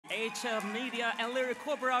H Media and Lyric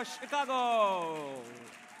Corporate Chicago.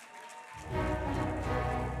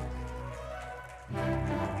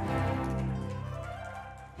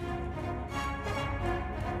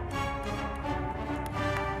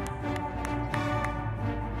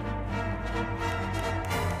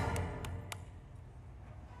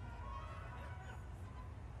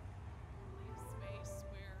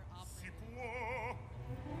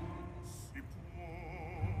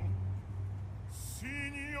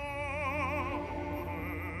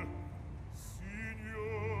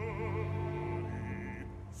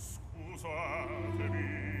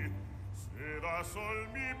 Sol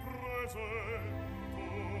mi presento,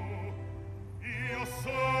 io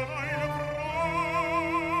sono il prologo.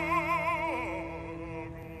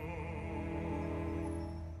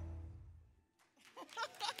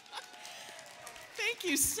 Thank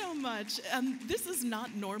you so much. This is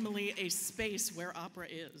not normally a space where opera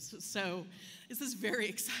is, so this is very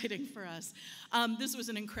exciting for us. This was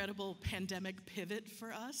an incredible pandemic pivot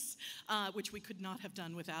for us, which we could not have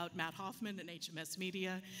done without Matt Hoffman and HMS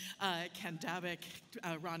Media, Ken Dabbick,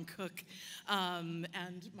 Ron Cook,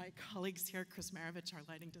 and my colleagues here, Chris Maravich, our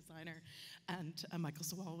lighting designer, and Michael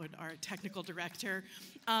Sawalwood, our technical director.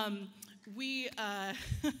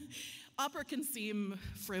 Opera can seem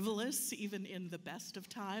frivolous even in the best of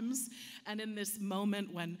times, and in this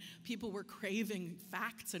moment when people were craving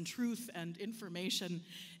facts and truth and information,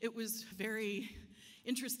 it was very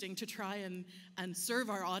interesting to try and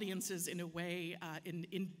serve our audiences in a way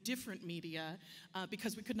in different media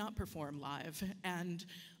because we could not perform live. And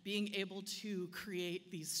being able to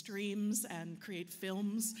create these streams and create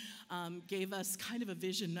films gave us kind of a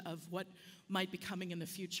vision of what might be coming in the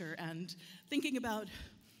future, and thinking about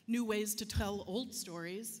new ways to tell old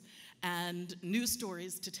stories and new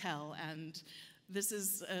stories to tell. And this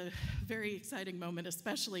is a very exciting moment,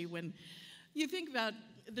 especially when you think about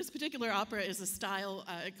this particular opera is a style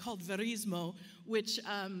called verismo, which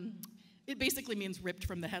it basically means ripped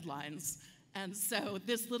from the headlines. And so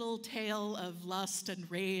this little tale of lust and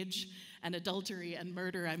rage and adultery and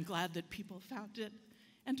murder, I'm glad that people found it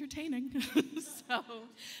entertaining. So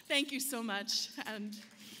thank you so much, and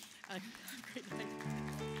have a great night.